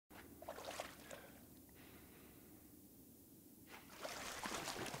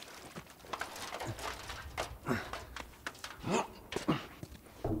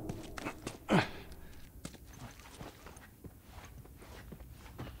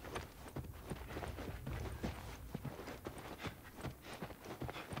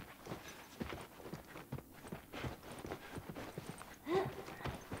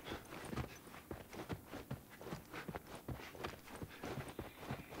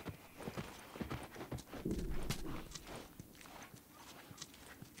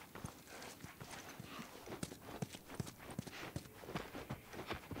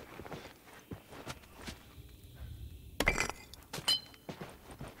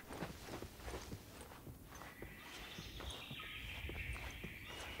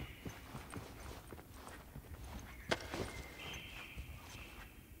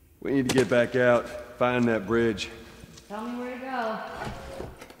We need to get back out, find that bridge. Tell me where to go.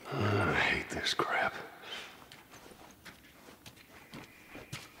 I hate this crap.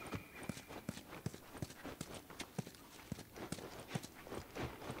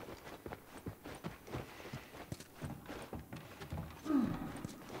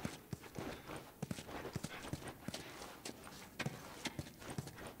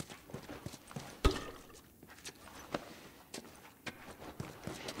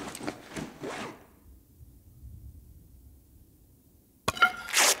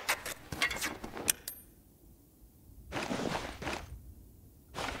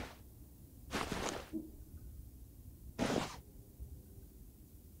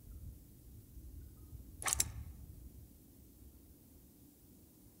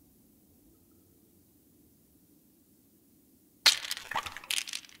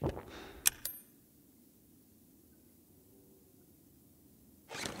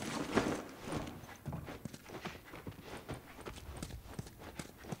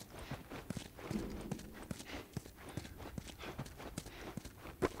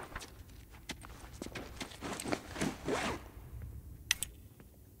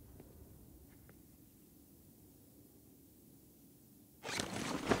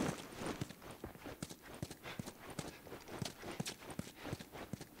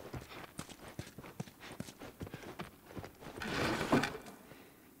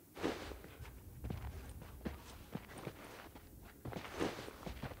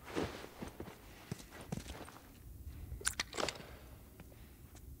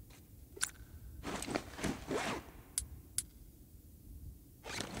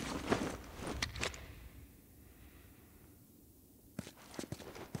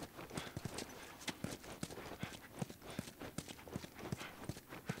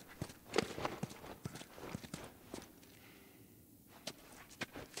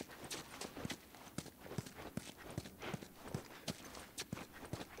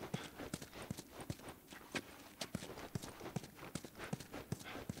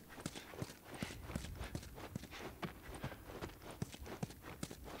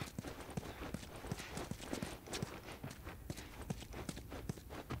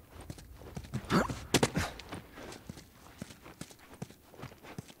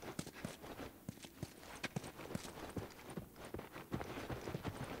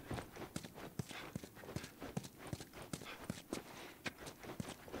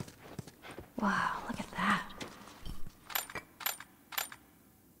 Wow, look at that.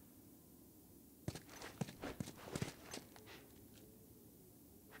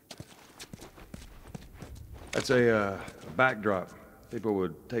 That's a backdrop. People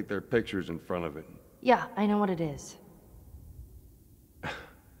would take their pictures in front of it. Yeah, I know what it is.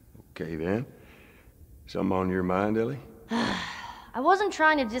 Okay then. Something on your mind, Ellie? I wasn't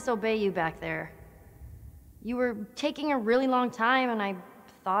trying to disobey you back there. You were taking a really long time, and I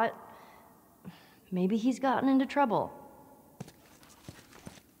thought maybe he's gotten into trouble.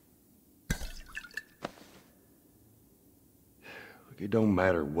 Look, it don't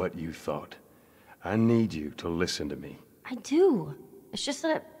matter what you thought. I need you to listen to me. I do. It's just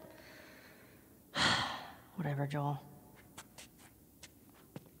that... Whatever, Joel.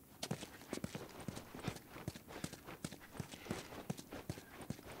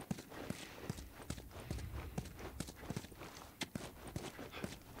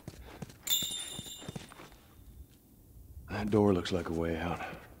 That door looks like a way out.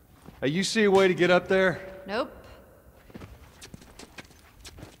 Hey, you see a way to get up there? Nope.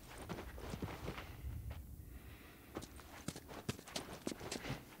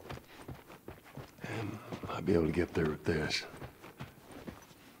 I'll be able to get there with this.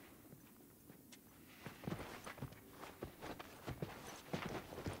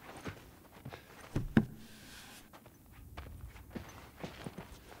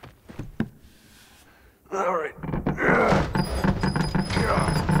 All right.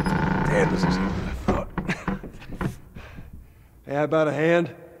 Damn, this is harder than I thought. Hey, how about a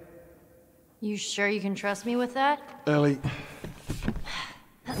hand? You sure you can trust me with that? Ellie.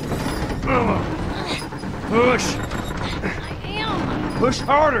 Push! I am! Push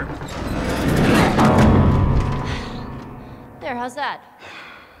harder! There, how's that?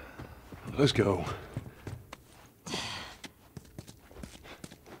 Let's go.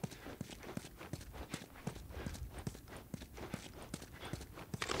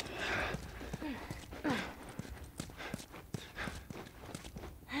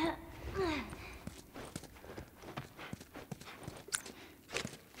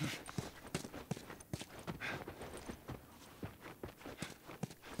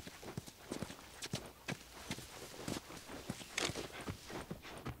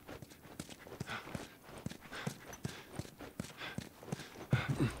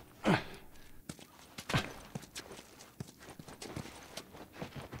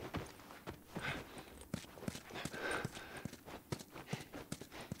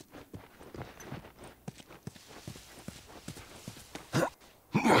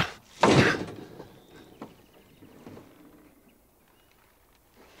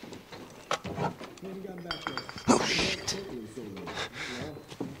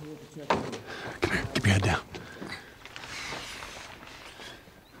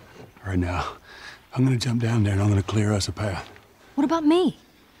 Right now, I'm gonna jump down there and I'm gonna clear us a path. What about me?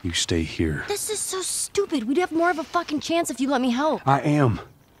 You stay here. This is so stupid. We'd have more of a fucking chance if you let me help. I am.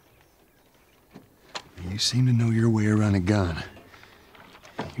 You seem to know your way around a gun.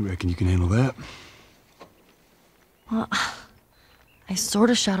 You reckon you can handle that? Well, I sort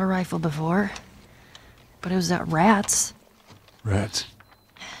of shot a rifle before, but it was at rats. Rats?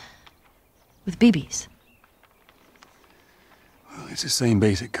 With BBs. Well, it's the same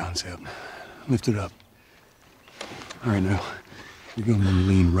basic concept. Lift it up. All right, now, you're gonna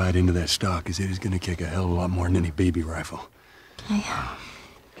lean right into that stock, as it is gonna kick a hell of a lot more than any baby rifle. Okay.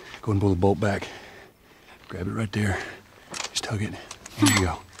 Go and pull the bolt back. Grab it right there. Just tug it. There you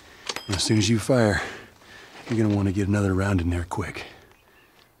go. And as soon as you fire, you're gonna want to get another round in there quick.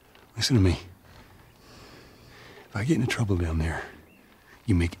 Listen to me. If I get into trouble down there,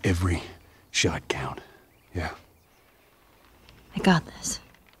 you make every shot count. Yeah? I got this.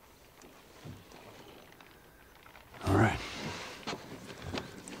 All right.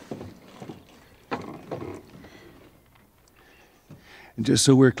 And just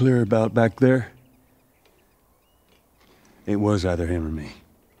so we're clear about back there, it was either him or me.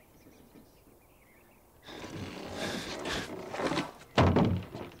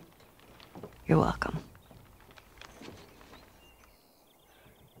 You're welcome.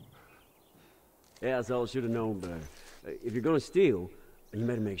 Yeah, that's all I should have known better. If you're gonna steal, you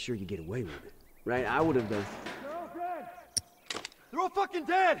better make sure you get away with it. Right? I would have done. They're all dead! They're all fucking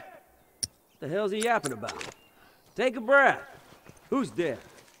dead! What the hell's he yapping about? Take a breath. Who's dead?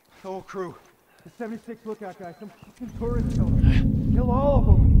 The whole crew. The 76 lookout guy, some fucking tourist killer. Kill all of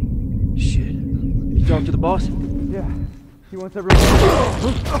them. Shit. You talk to the boss? Yeah. He wants everyone.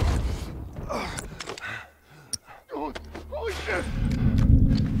 Holy shit!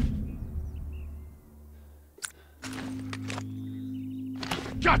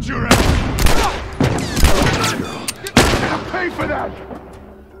 Got your ass! Pay for that!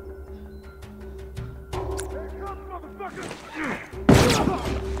 Here comes, motherfucker!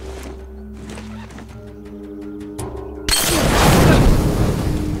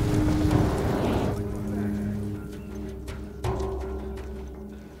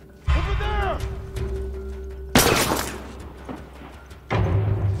 Over there!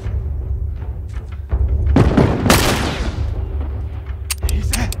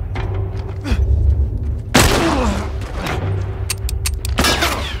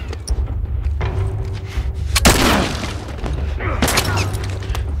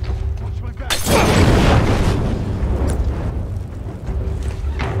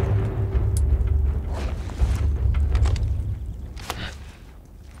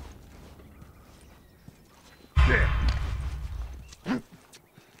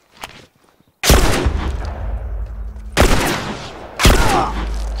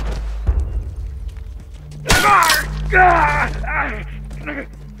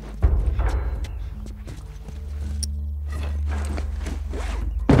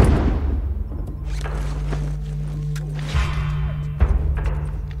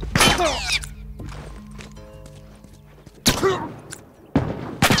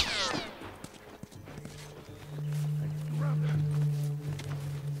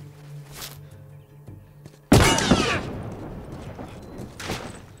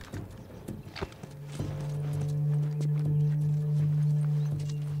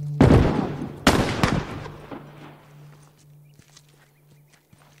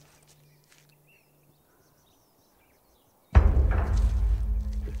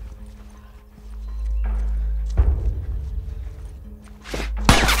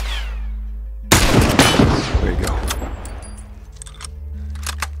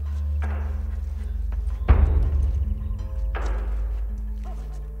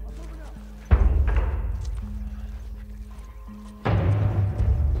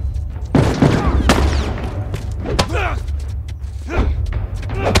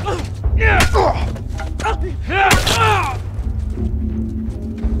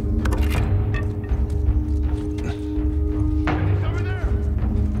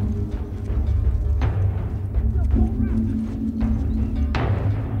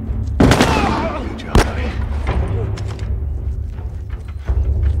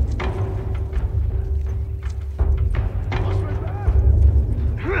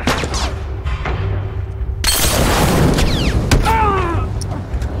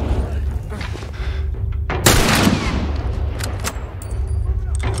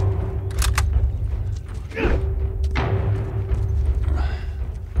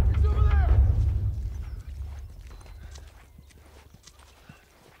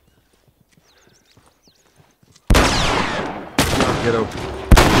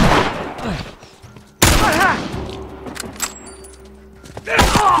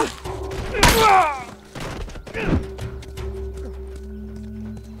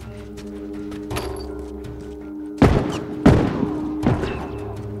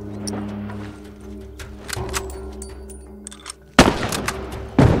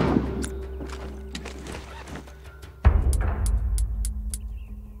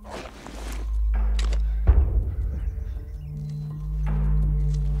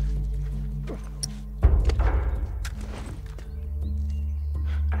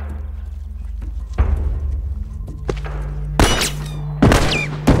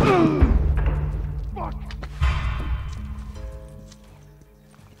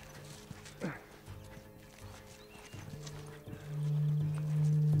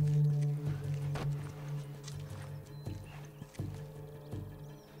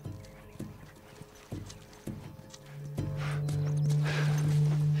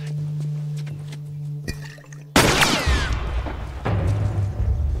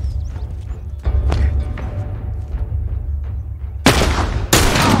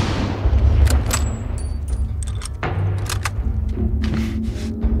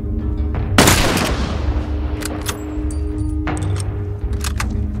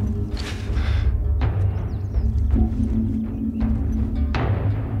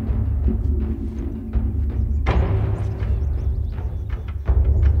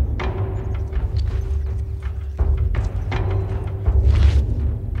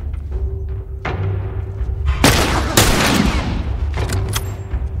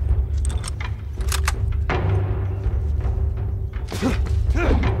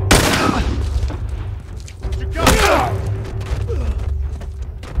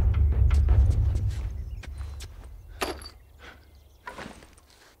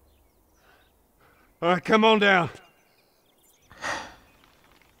 All right, come on down.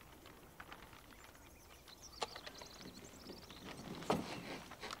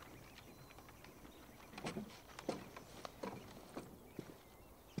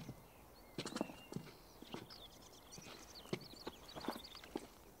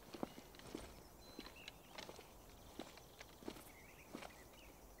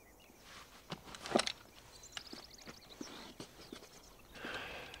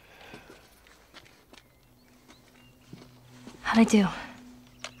 How'd I do? How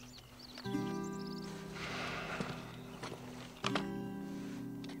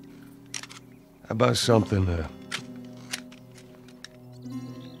about something a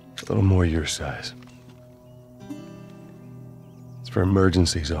little more your size? It's for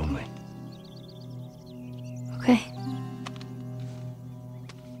emergencies only. Okay.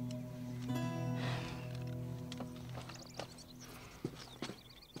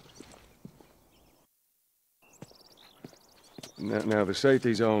 Now the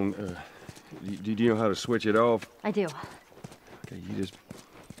safety zone, do you know how to switch it off? I do. Okay,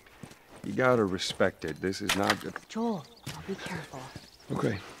 you gotta respect it. This is not... Joel, I'll be careful.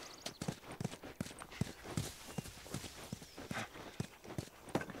 Okay.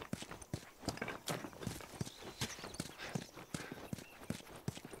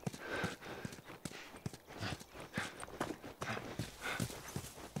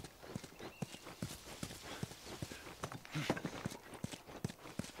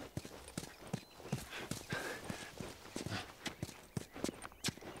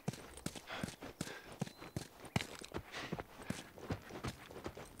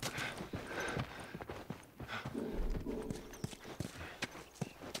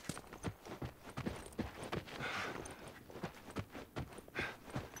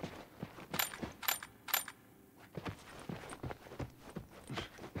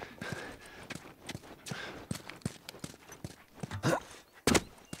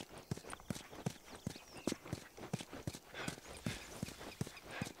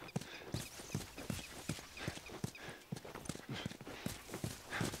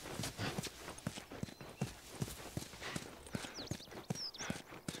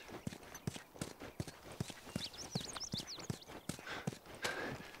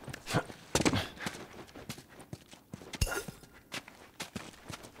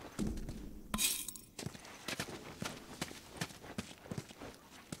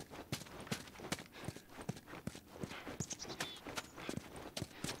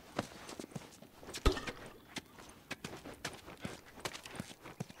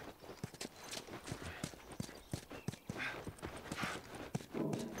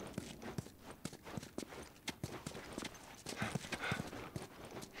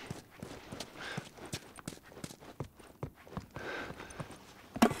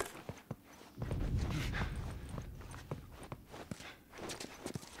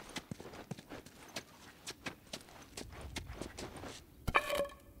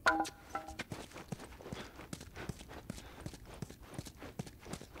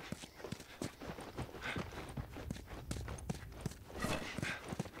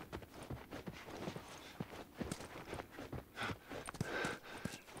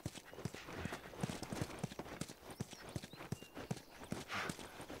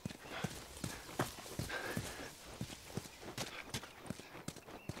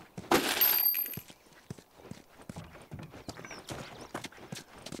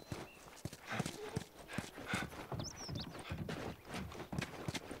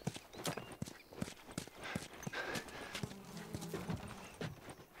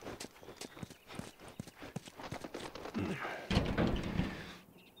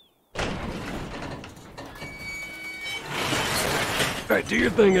 All right, do your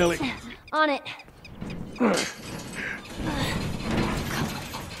thing, Ellie. On it.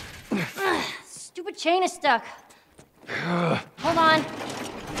 Stupid chain is stuck. Hold on.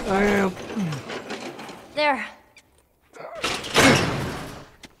 I am. There.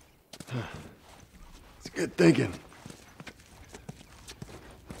 It's good thinking.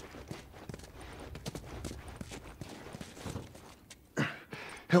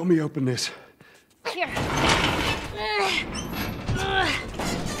 Help me open this. Here.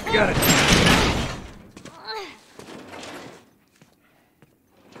 I got it.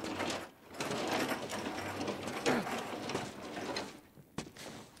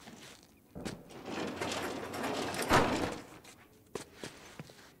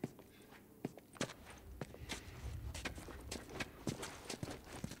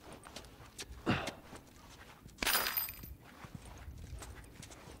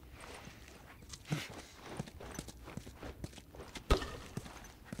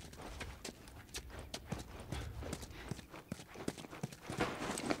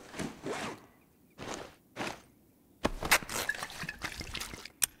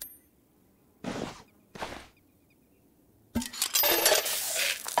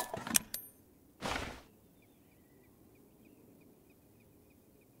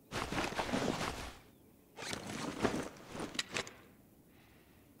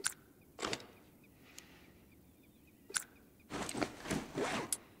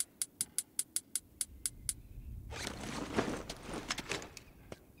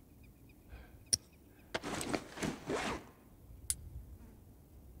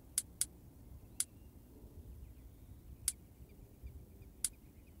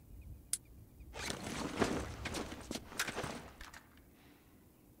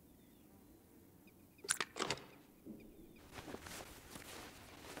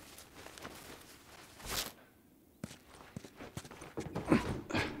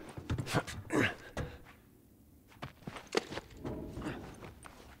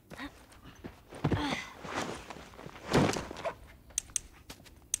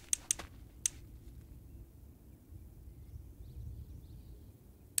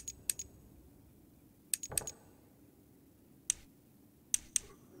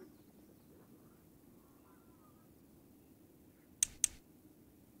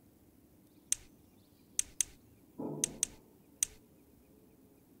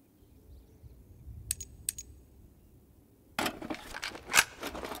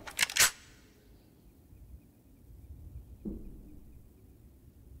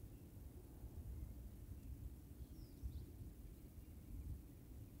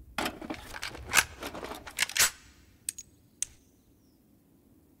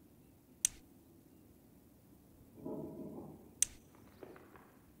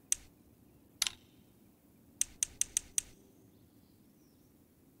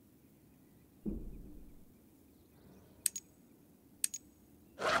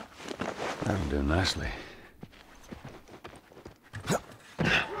 That'll do nicely.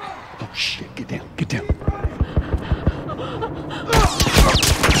 Oh shit, get down, get down.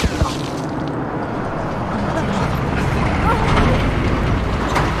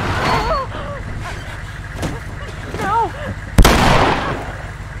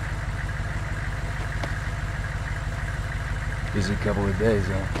 Busy couple of days,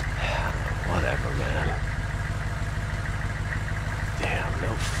 huh? Whatever, man. Damn,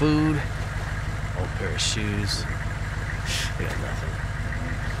 no food, old pair of shoes. We got nothing.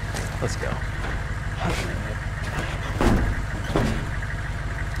 Let's go.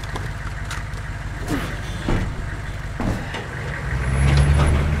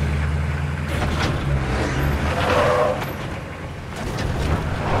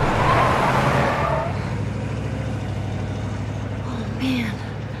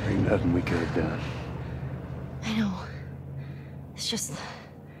 Nothing we could have done. I know. It's just...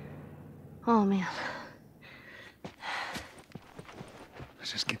 Oh, man.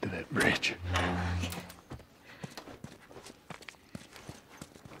 Let's just get to that bridge.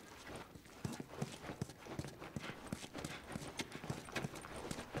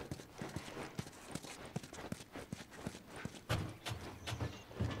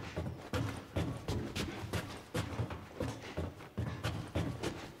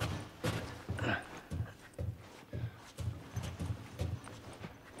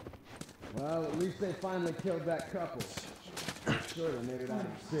 Well, at least they finally killed that couple. Sure, they made it out of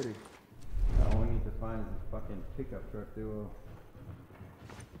the city. All we need to find is this fucking pickup truck duo.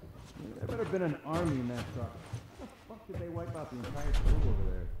 There better have been an army in that truck. How the fuck did they wipe out the entire school over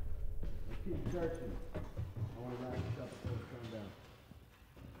there? Let's keep searching. I want to wrap this up before the sun down.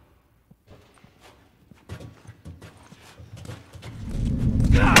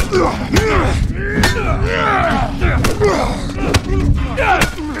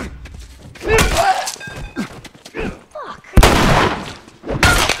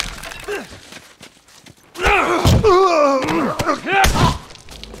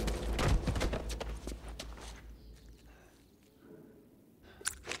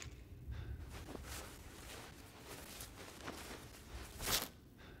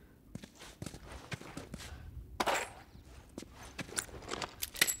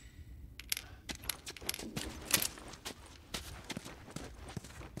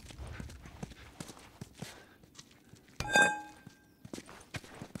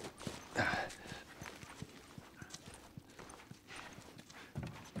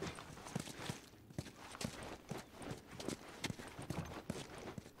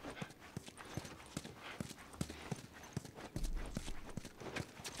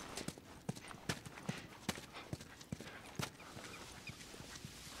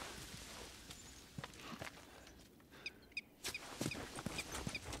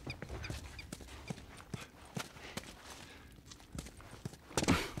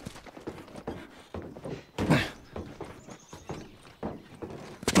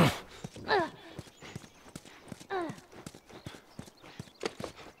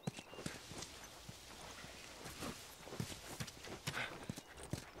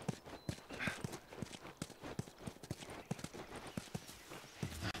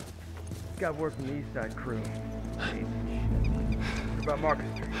 Got word from the East Side crew. What about Market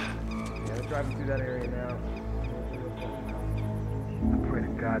Street? Yeah, they're driving through that area now. I pray to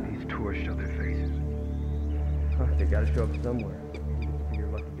God these tourists show their faces. Huh, they gotta show up somewhere. It's your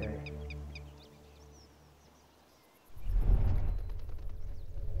lucky day.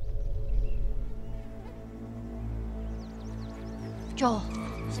 Joel,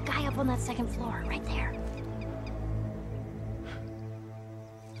 there's a guy up on that second floor, right there.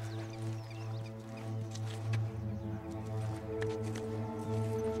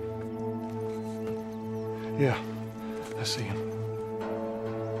 Yeah, I see him.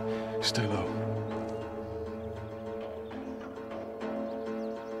 Stay low.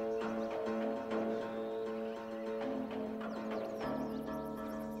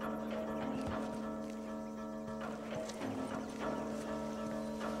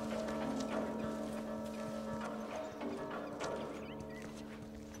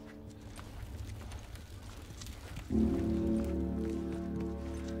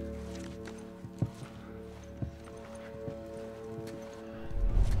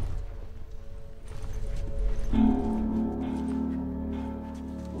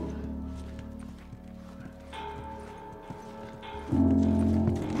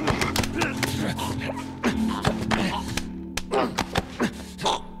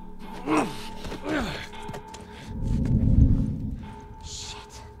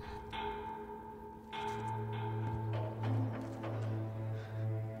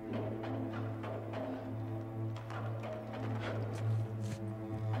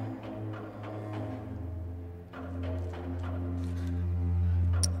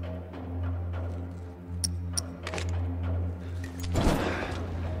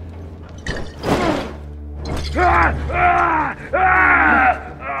 Fuck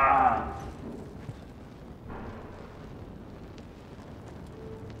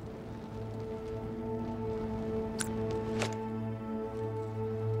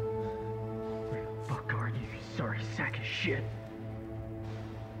are you, sorry sack of shit?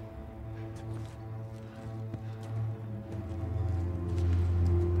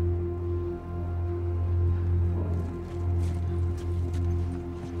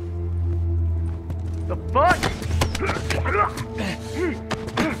 The fuck?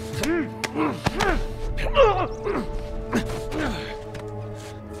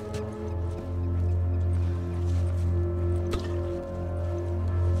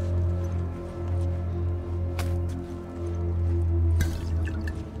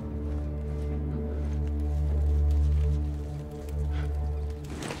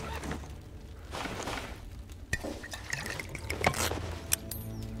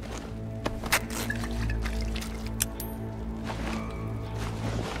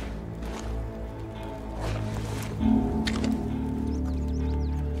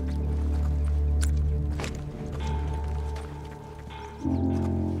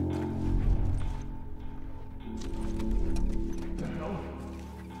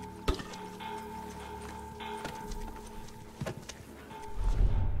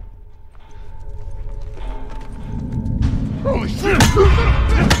 Holy shit!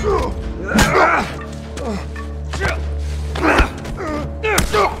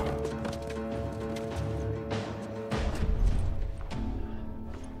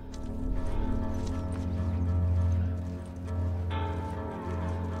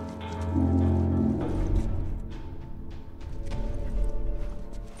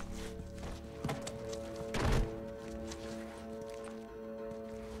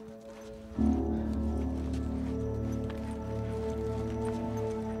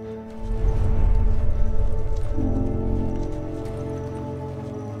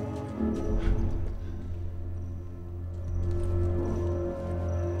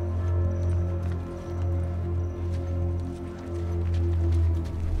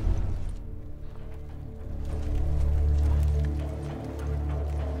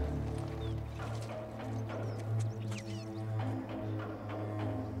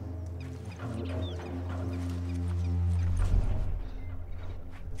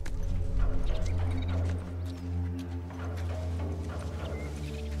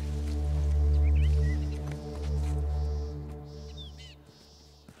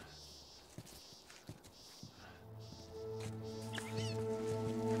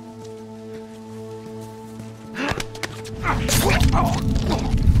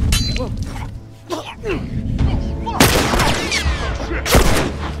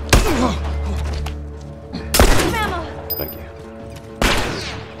 Thank you.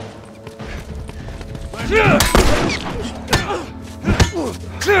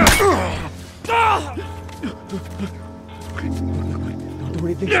 Don't do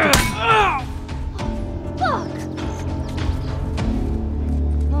anything Fuck!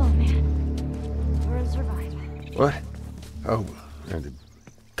 Oh man. We're a survivor. What? Oh, the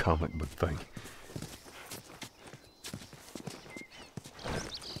comic book thing.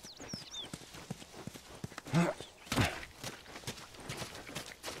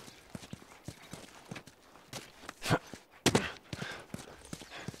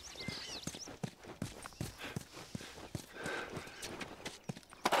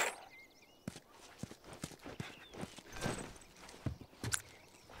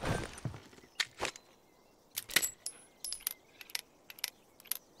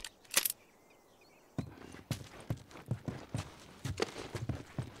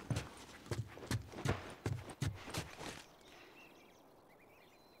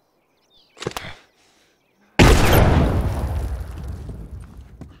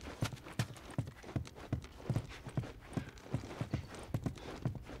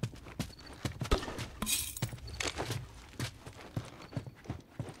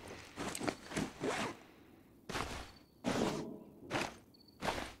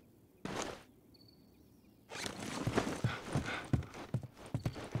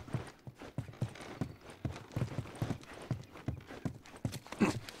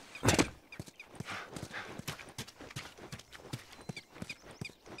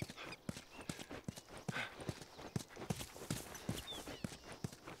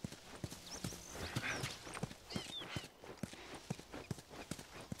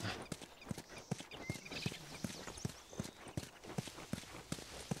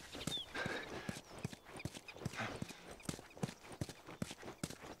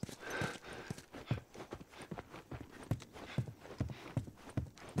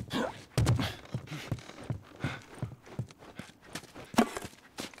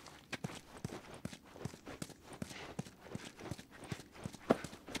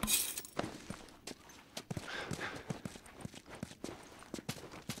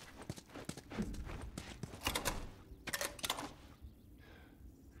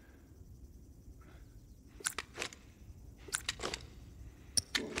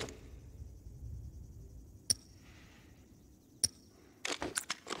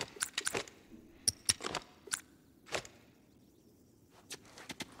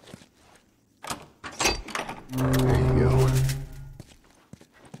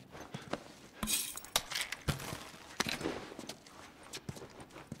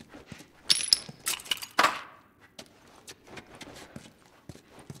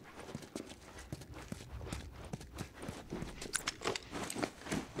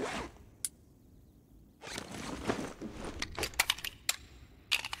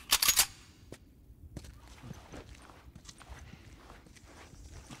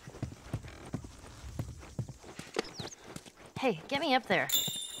 Hey, get me up there.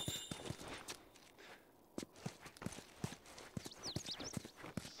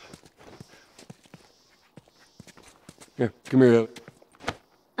 Here, come here, Ellie.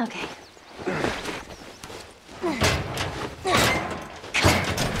 Okay.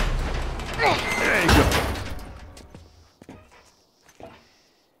 There you go.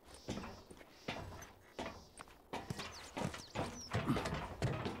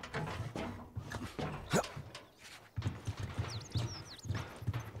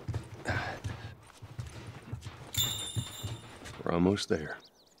 We're almost there.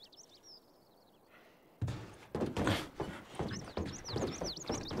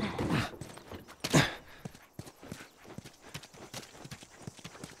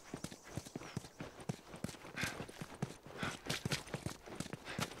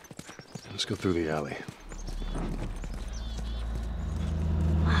 Let's go through the alley.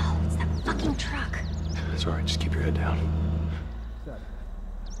 Wow, it's that fucking truck. It's all right, just keep your head down.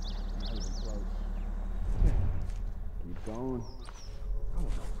 Keep going. I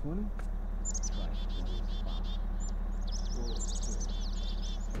don't know, 20? Right, 25.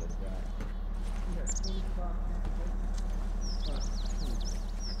 Good guy. You got 25 cans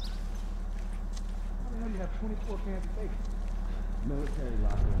How the hell do you have 24 cans of bacon? Military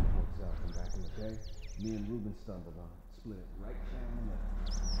locker in the hotel from back in the day. Me and Ruben stumbled on it. Split it right down the middle.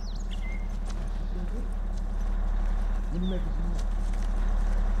 That's just been good. Let me make it some more.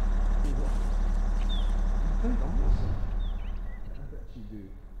 Do what? You think I'm missing? I bet you do.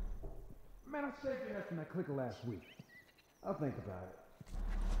 Man, I saved your ass from that clicker last week. I'll think about it.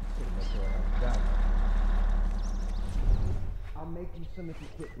 I'll make you some if you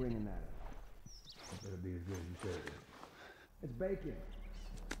quit bringing that up. It better be as good as you said it is. It's bacon.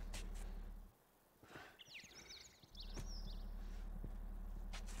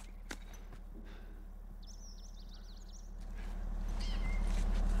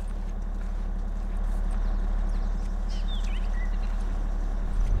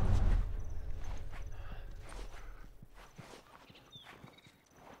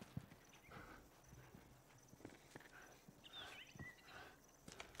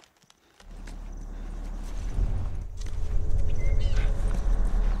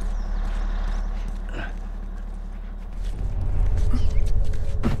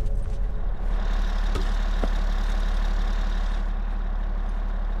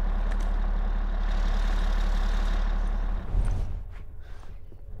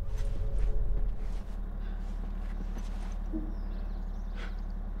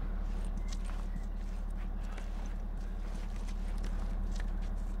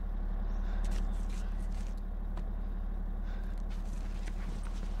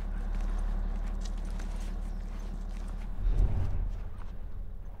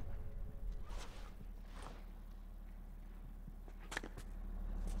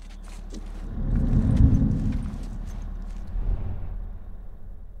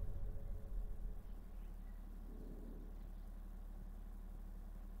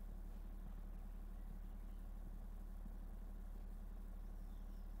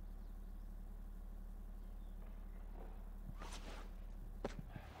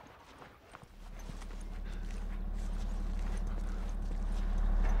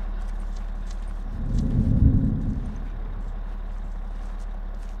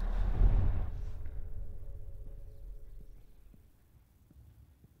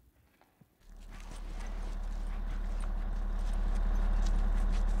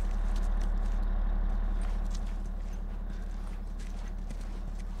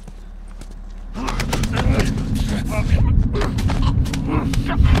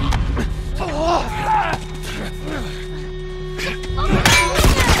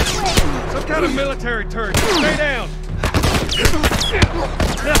 Some kind of military turret. Stay down.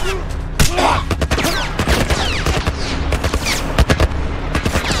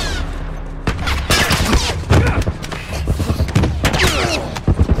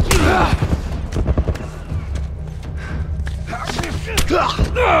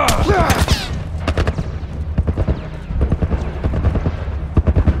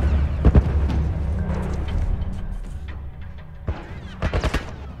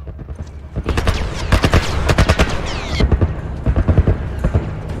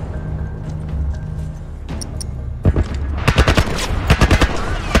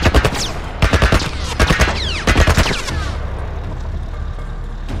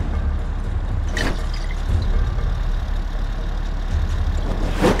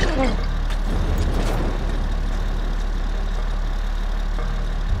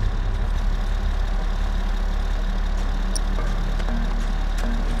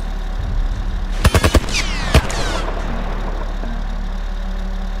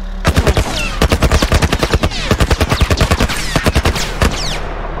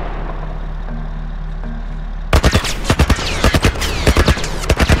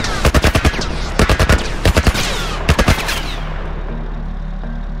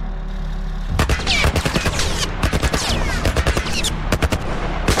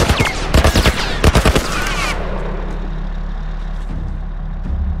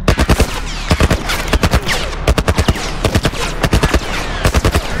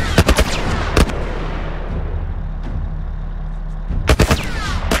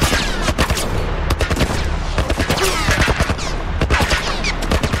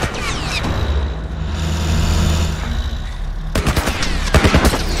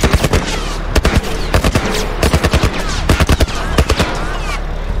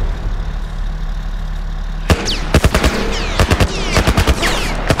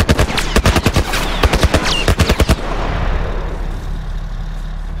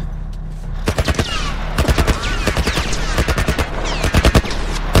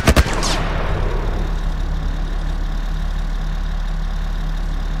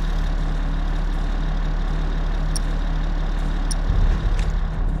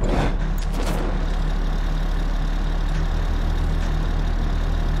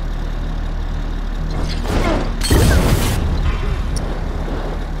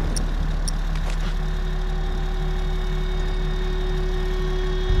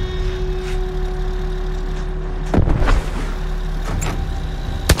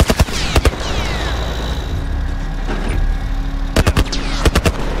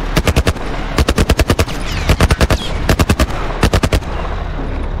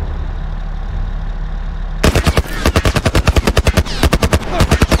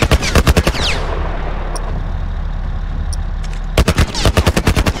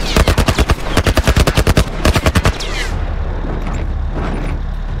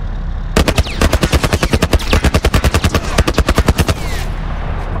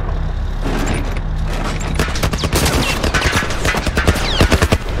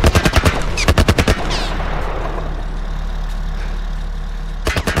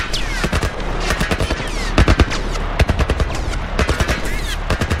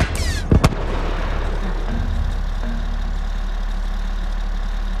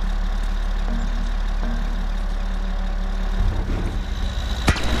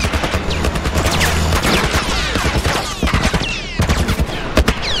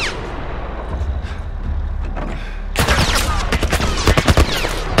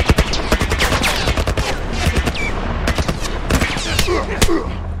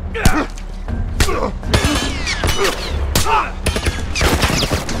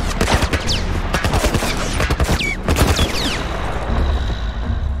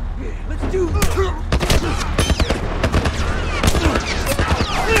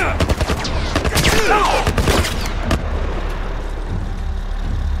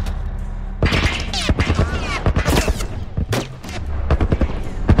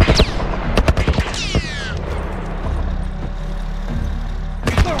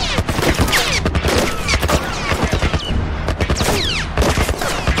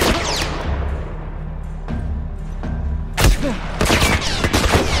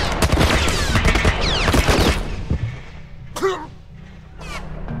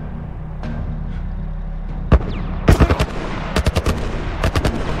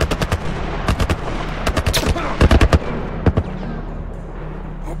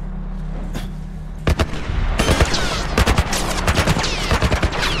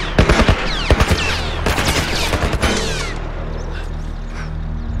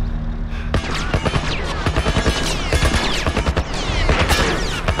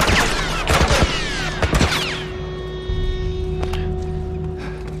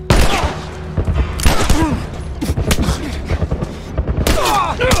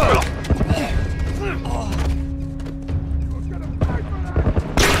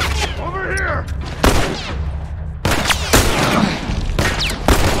 Over here!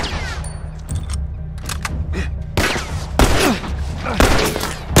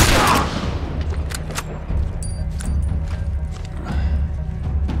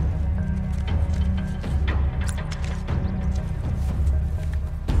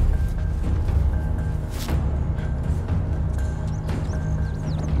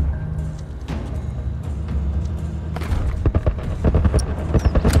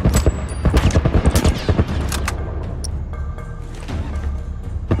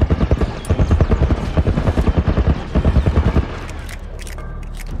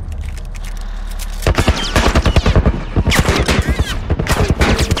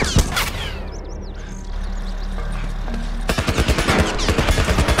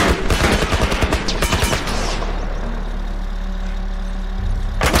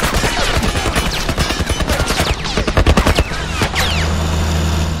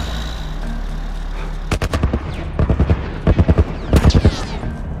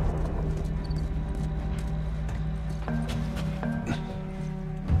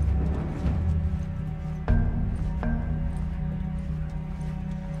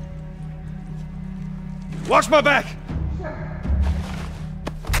 Watch my back!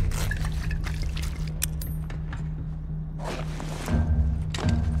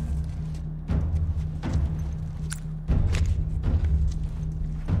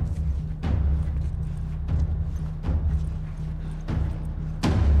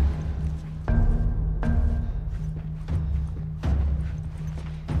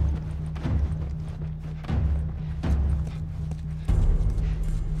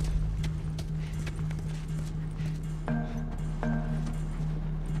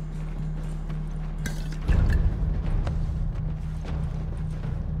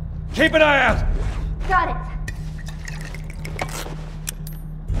 Keep an eye out! Got it.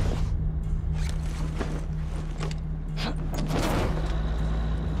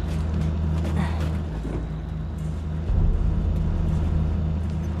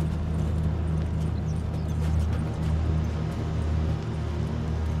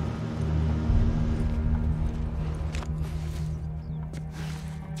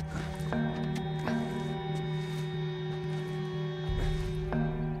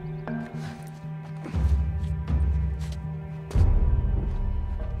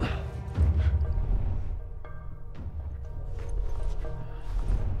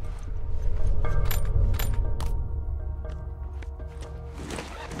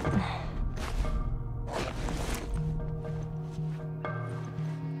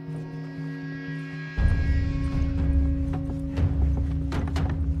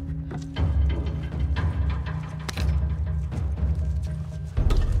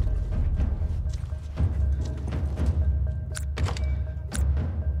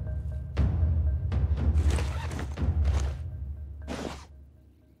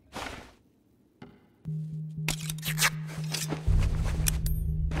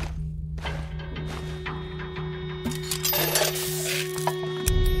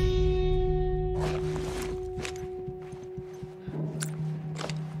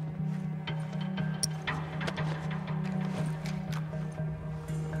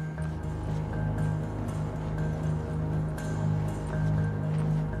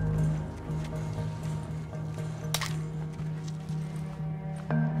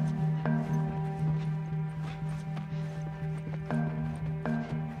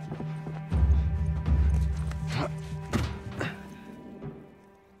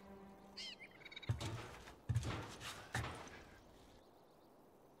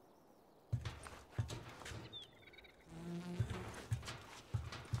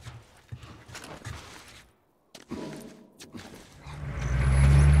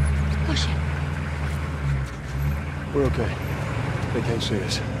 We're okay. They can't see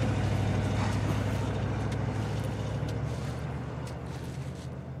us.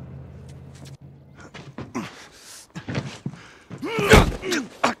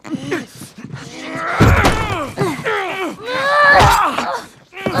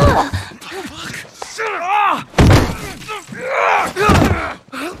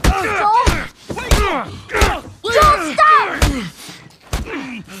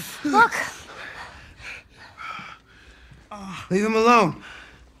 Leave him alone.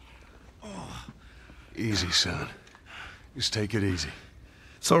 Easy, son. Just take it easy.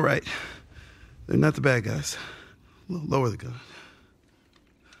 It's all right. They're not the bad guys. Lower the gun.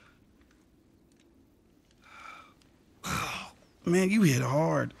 Man, you hit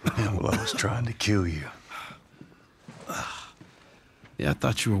hard. Yeah, well, I was trying to kill you. Yeah, I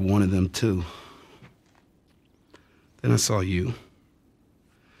thought you were one of them too. Then I saw you.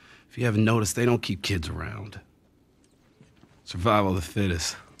 If you haven't noticed, they don't keep kids around. Survival of the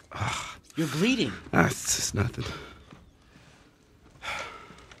fittest. Ugh. You're bleeding. It's just nothing.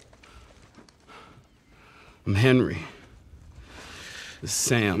 I'm Henry. This is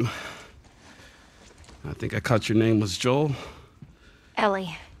Sam. I think I caught your name was Joel.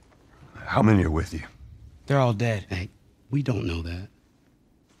 Ellie. How many are with you? They're all dead. Hey, we don't know that.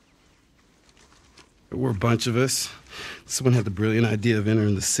 There were a bunch of us. Someone had the brilliant idea of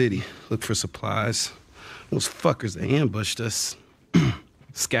entering the city, look for supplies. Those fuckers, they ambushed us,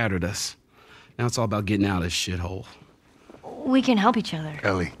 scattered us. Now it's all about getting out of this shithole. We can help each other.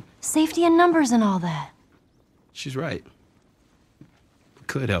 Ellie. Safety in numbers and all that. She's right. We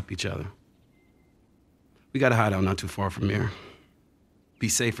could help each other. We got a hideout not too far from here. Be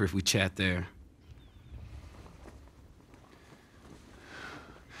safer if we chat there.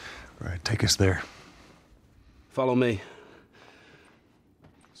 All right, take us there. Follow me.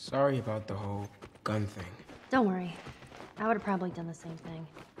 Sorry about the whole gun thing. Don't worry. I would have probably done the same thing.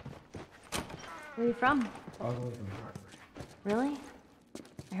 Where are you from? All the way from Harvard. Really?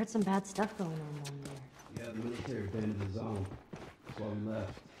 I heard some bad stuff going on down there. Yeah, the military abandoned the zone. That's why we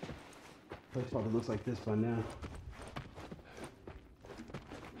left. Place probably looks like this by now.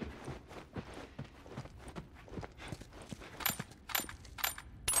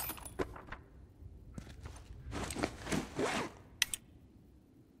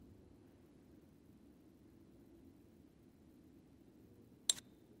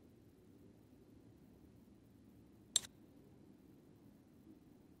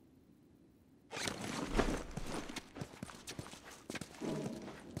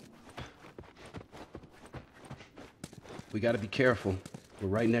 We gotta be careful. We're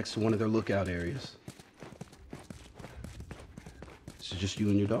right next to one of their lookout areas. This is just you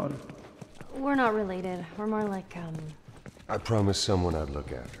and your daughter? We're not related. We're more like, I promised someone I'd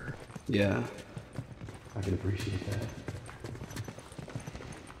look after her. Yeah, I can appreciate that.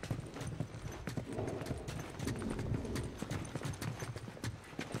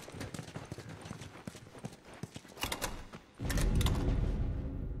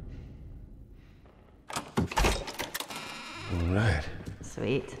 All right.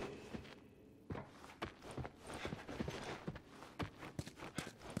 Sweet.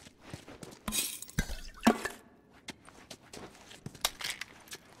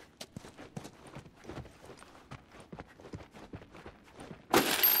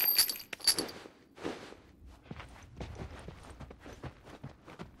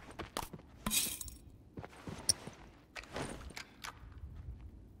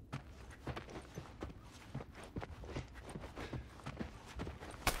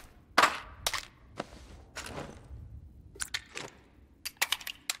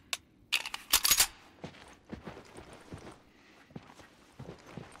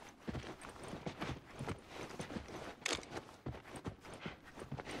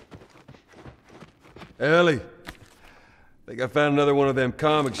 Ellie, think I found another one of them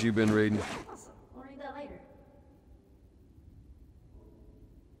comics you've been reading. Awesome. We'll read that later.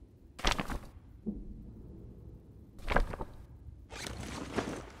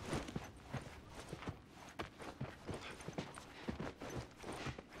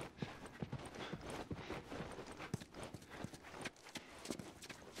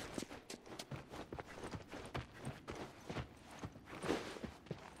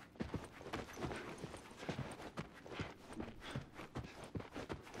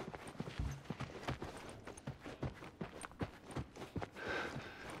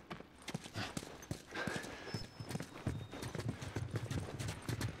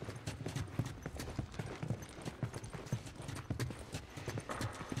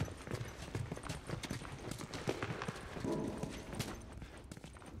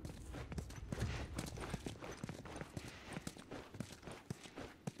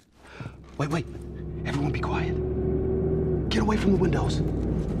 Wait. Everyone be quiet. Get away from the windows.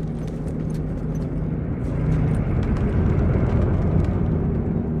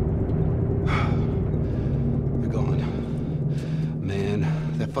 They're gone. Man,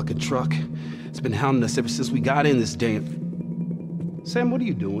 that fucking truck, it's been hounding us ever since we got in this damn... Sam, what are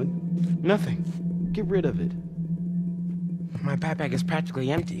you doing? Nothing. Get rid of it. My backpack is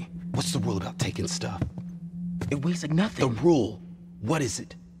practically empty. What's the rule about taking stuff? It weighs like nothing. The rule. What is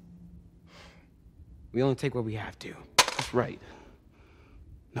it? We only take what we have to. That's right.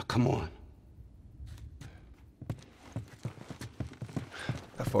 Now, come on.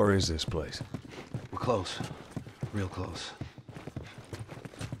 How far is this place? We're close. Real close.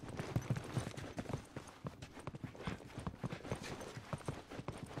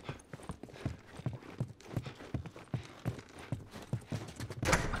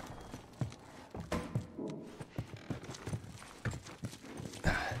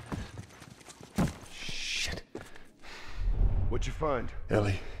 What'd you find?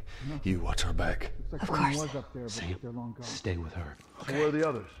 Ellie, you watch our back. Looks like Of someone course. was up there, but Sam, they're long gone. stay with her. So where are the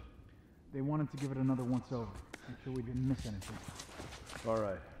others? They wanted to give it another once over. Make sure we didn't miss anything. All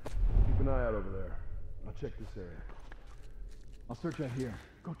right. Keep an eye out over there. I'll check this area. I'll search out here.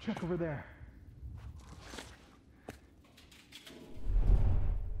 Go check over there.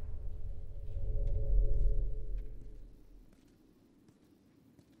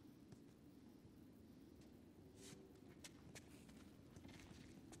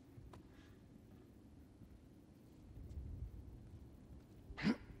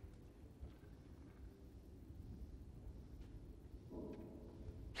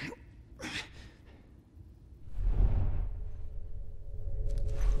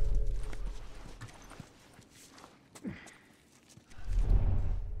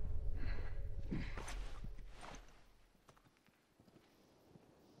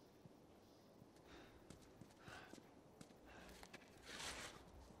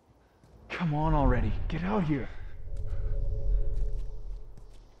 Come on already. Get out here.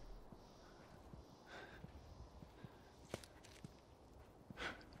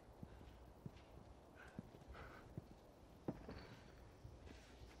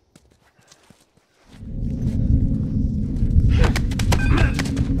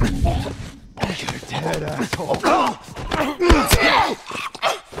 You're dead, asshole.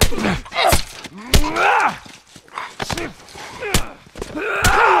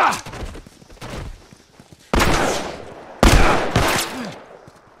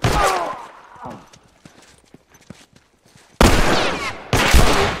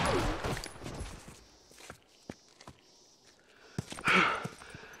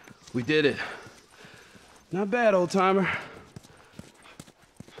 We did it. Not bad, old timer.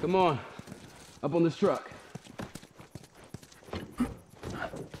 Come on, up on this truck.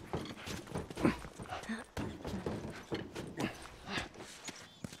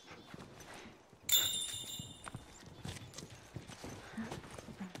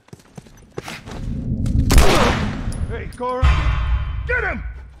 Hey, Cora! Get him!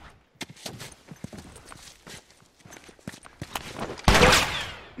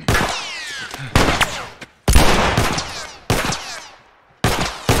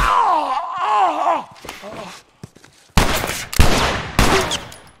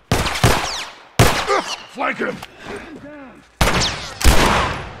 Flank him!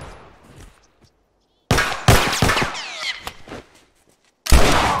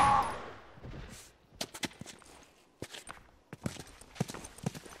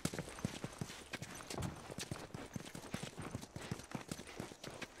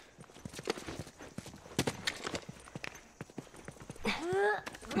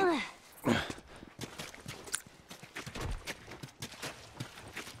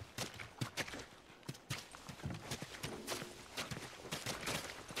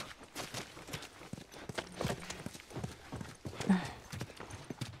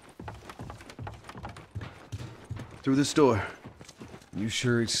 Through this door. You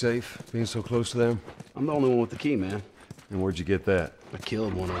sure it's safe, being so close to them? I'm the only one with the key, man. And where'd you get that? I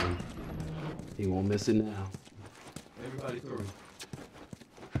killed one of them. He won't miss it now. Everybody through.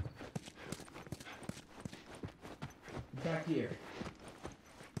 Back here.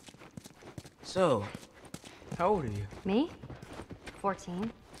 So, how old are you? Me?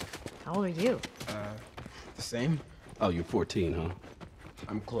 14. How old are you? The same? Oh, you're 14, huh?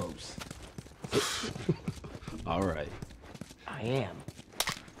 I'm close. All right. I am.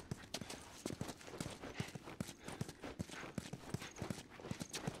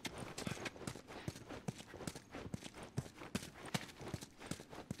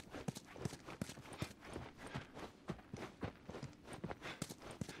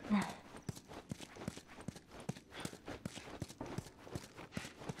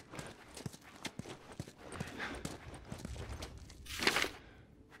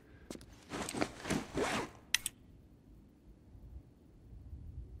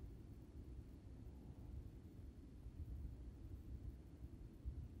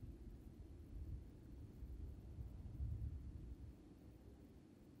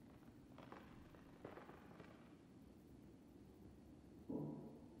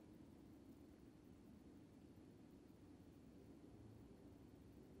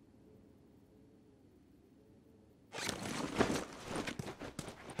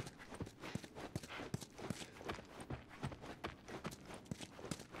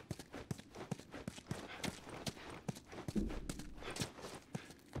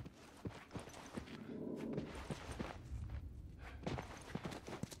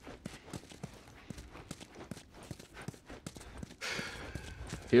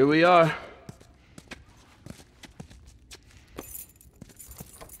 Here we are.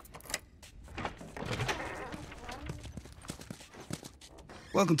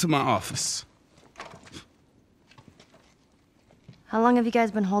 Welcome to my office. How long have you guys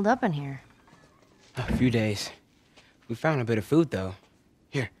been holed up in here? A few days. We found a bit of food, though.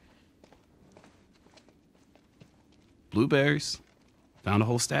 Here. Blueberries. Found a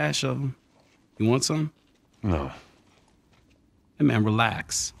whole stash of them. You want some? No. Hey, man,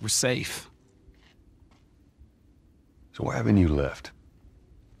 relax. We're safe. So why haven't you left?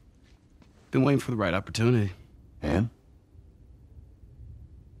 Been waiting for the right opportunity. And?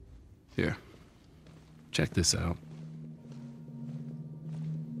 Here. Check this out.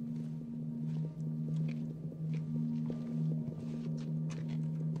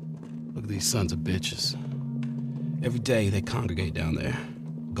 Look at these sons of bitches. Every day they congregate down there,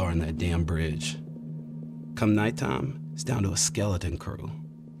 guarding that damn bridge. Come nighttime, it's down to a skeleton crew.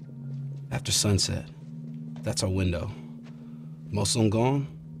 After sunset, that's our window. Most of them gone,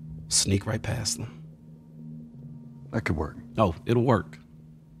 sneak right past them. That could work. Oh, it'll work.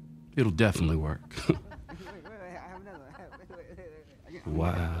 It'll definitely work.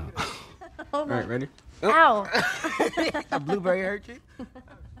 Wow. All right, ready? Ow! A blueberry hurt you?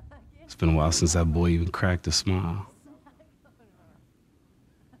 It's been a while since that boy even cracked a smile.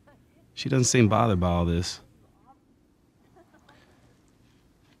 She doesn't seem bothered by all this.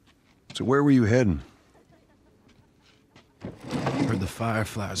 So where were you heading? Heard the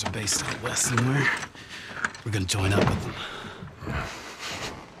Fireflies are based out west somewhere. We're gonna join up with them.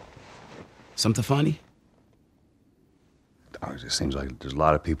 Something funny? Oh, it just seems like there's a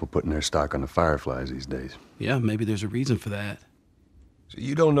lot of people putting their stock on the Fireflies these days. Yeah, maybe there's a reason for that. So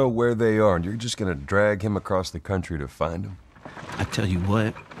you don't know where they are, and you're just gonna drag him across the country to find them? I tell you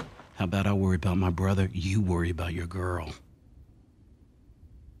what, how about I worry about my brother, you worry about your girl.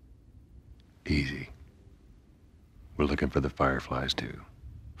 Easy. We're looking for the Fireflies, too.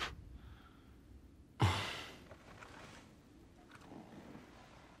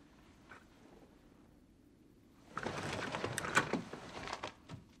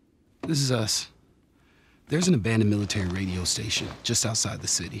 This is us. There's an abandoned military radio station just outside the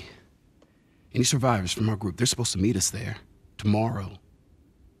city. Any survivors from our group, they're supposed to meet us there tomorrow.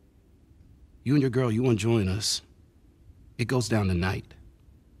 You and your girl, you want to join us? It goes down tonight.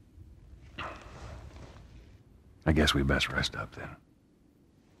 I guess we best rest up then.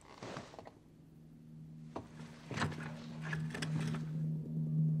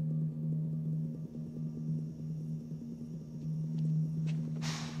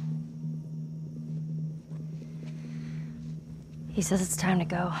 He says it's time to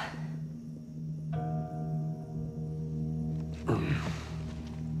go.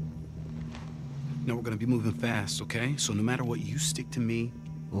 No, we're gonna be moving fast, okay? So no matter what, you stick to me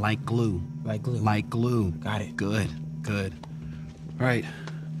like glue. Like glue. Like glue. Got it. Good, good. All right,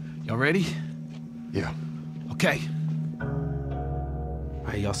 y'all ready? Yeah. Okay. All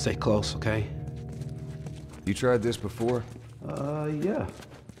right, y'all stay close, okay? You tried this before? Yeah.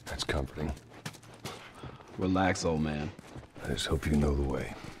 That's comforting. Relax, old man. I just hope you know the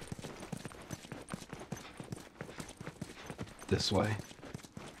way. This way.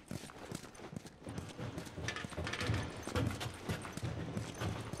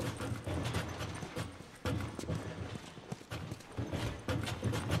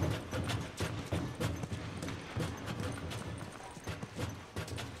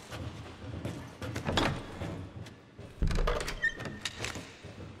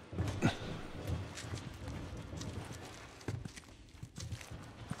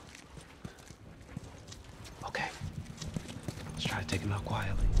 Okay. Let's try to take him out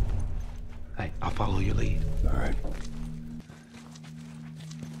quietly. Hey, I'll follow your lead. All right.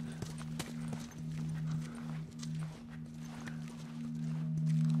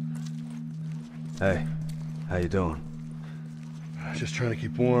 Hey, how you doing? Just trying to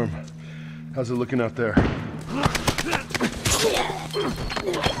keep warm. How's it looking out there?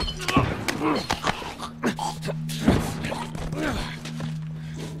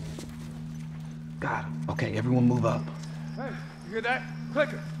 Got him. Okay, everyone move up. Hey, you hear that?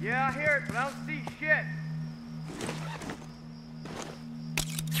 Clicker. Yeah, I hear it, but I don't see shit.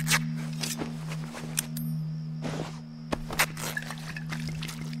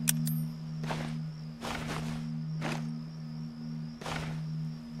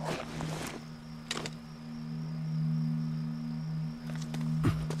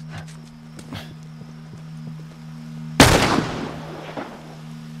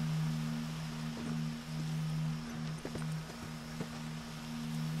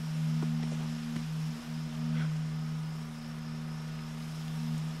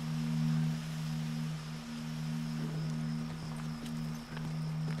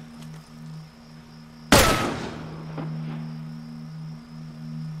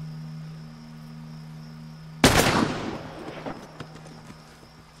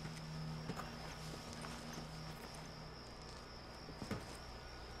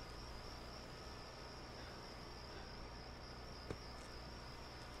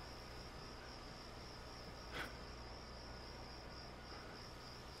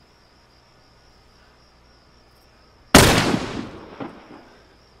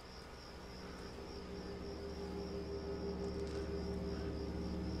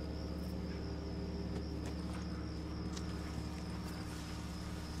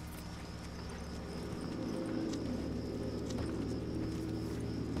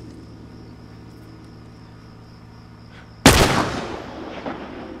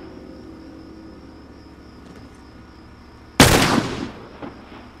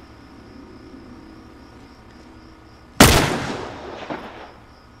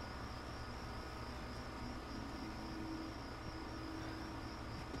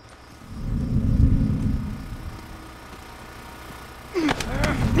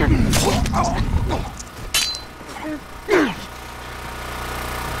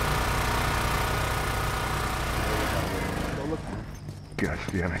 God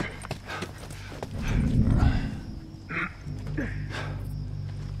damn it.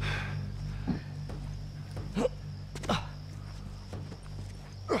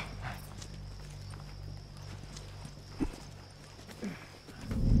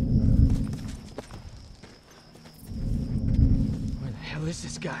 Where the hell is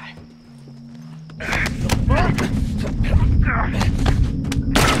this guy?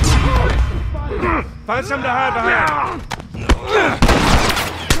 Find something to hide behind.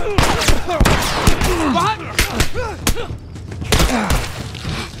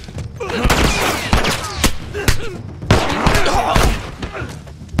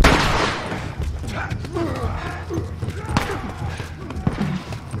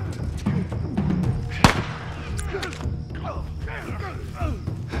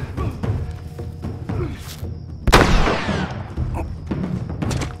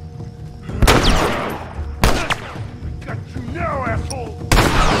 Got you now, asshole!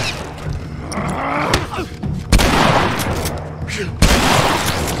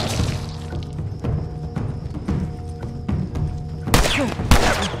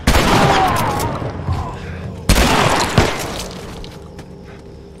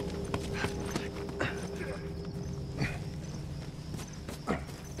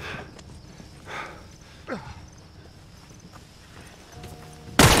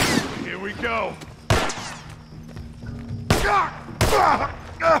 Here we go.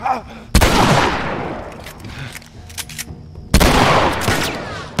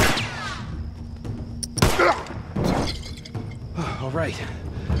 All right,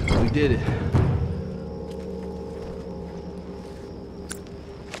 we did it.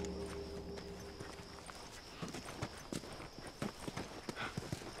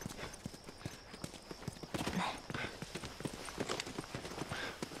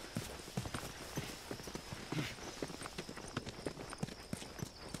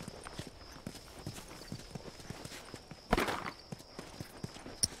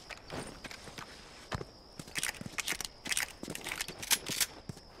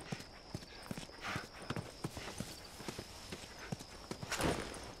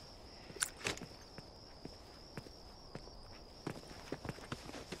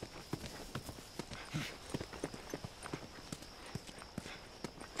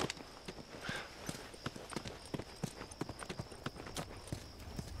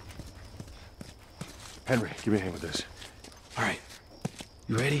 Henry, give me a hand with this. All right,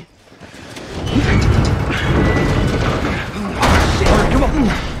 you ready? All right, come on.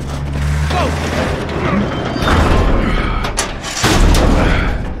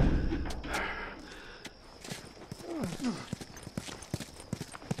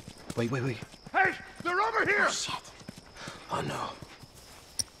 Wait. Hey, they're over here! Oh, shit. Oh, no.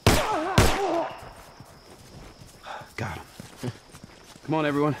 Got him. Come on,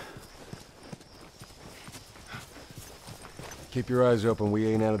 everyone. Keep your eyes open. We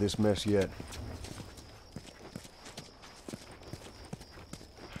ain't out of this mess yet.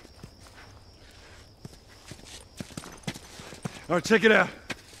 All right, check it out.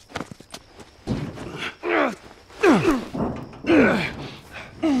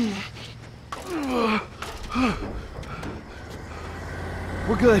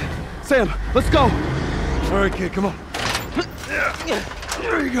 We're good. Sam, let's go. All right, kid, come on.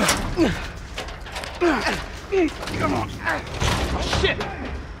 There you go. Come on. Oh, shit.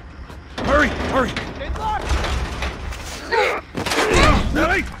 Hurry.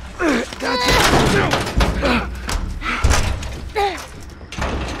 Ellie!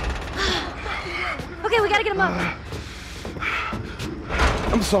 Okay, we gotta get him up.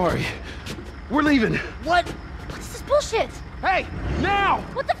 I'm sorry. We're leaving. What? What's this bullshit? Hey, now!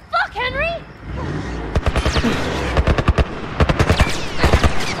 What the fuck, Henry?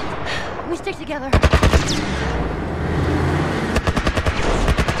 We stick together.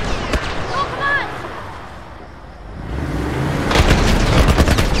 Oh, come on!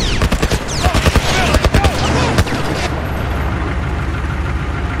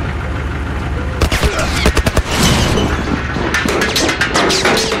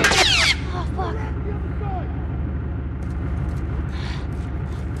 Oh, fuck.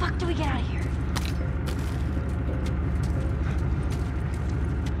 Fuck, do we get out of here?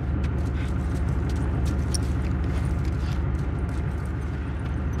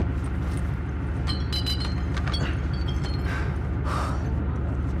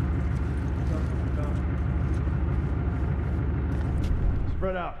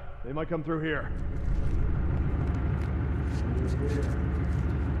 Spread out. They might come through here.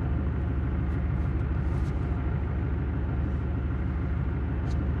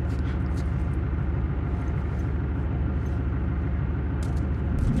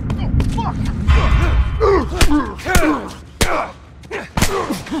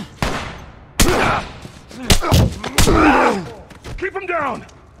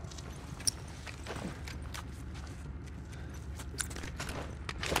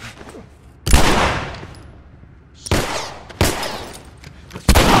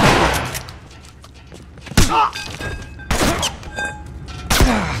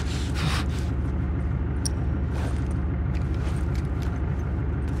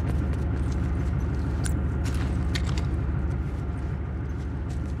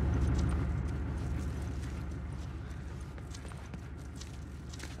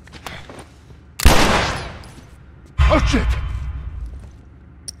 Shit!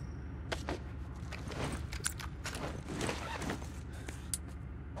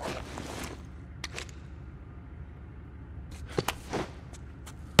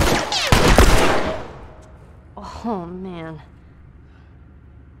 Oh, man.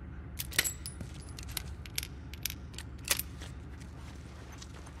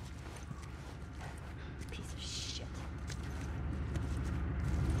 Piece of shit.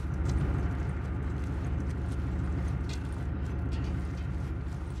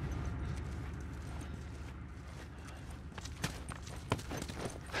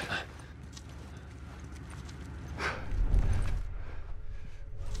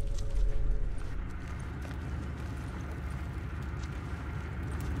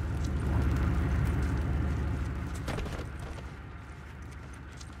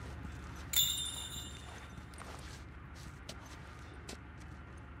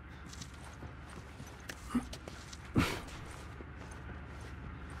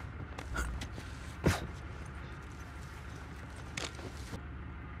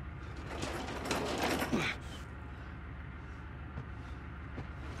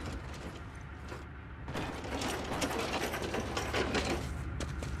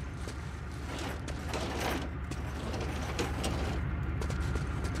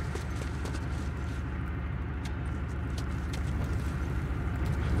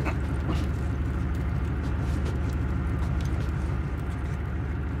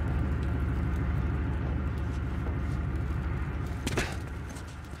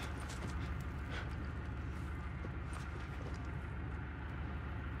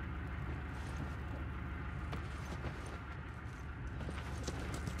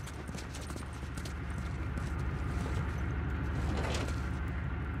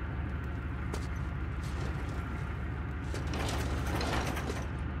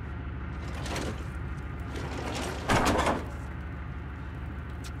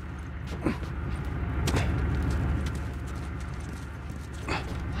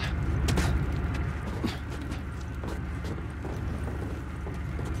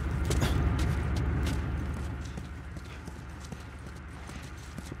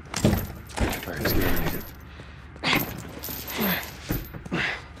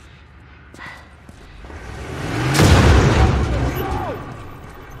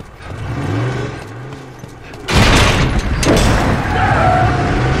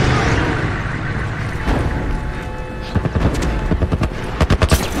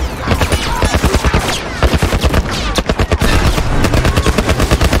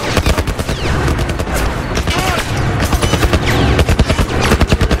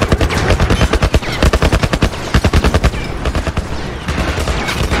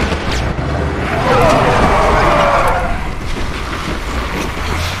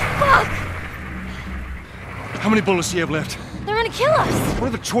 How many bullets do you have left? They're gonna kill us! What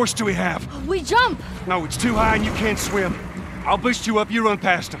other choice do we have? We jump! No, it's too high and you can't swim. I'll boost you up, you run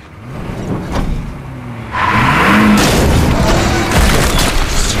past them.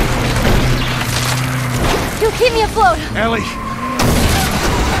 You'll keep me afloat! Ellie!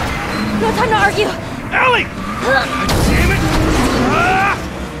 No time to argue! Ellie! God damn it! Ah!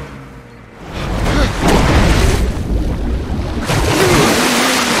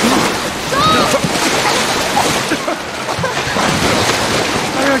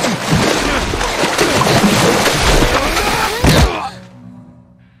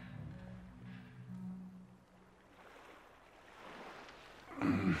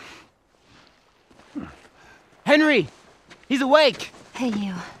 Henry! He's awake! Hey,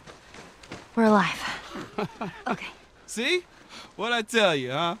 you. We're alive. Okay. See? What'd I tell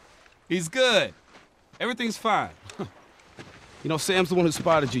you, huh? He's good. Everything's fine. You know, Sam's the one who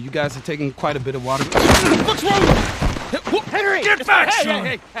spotted you. You guys are taking quite a bit of water. What's wrong with you? Henry! Get back, hey,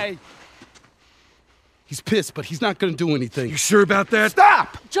 son! Hey! He's pissed, but he's not gonna do anything. You sure about that?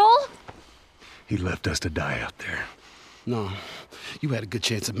 Stop! Joel? He left us to die out there. No, you had a good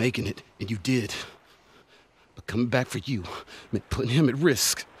chance of making it, and you did. But coming back for you meant putting him at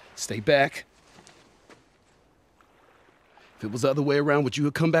risk. Stay back. If it was the other way around, would you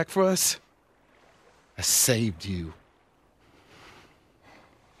have come back for us? I saved you.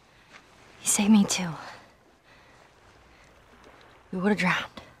 You saved me too. We would have drowned.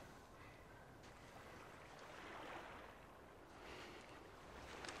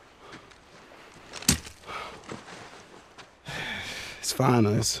 It's fine,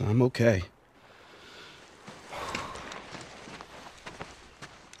 I'm okay.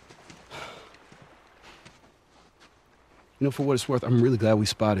 You know, for what it's worth, I'm really glad we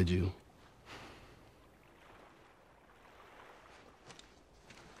spotted you.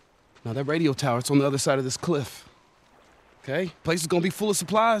 Now, that radio tower, it's on the other side of this cliff. Okay? Place is gonna be full of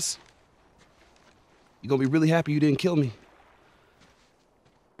supplies. You're gonna be really happy you didn't kill me.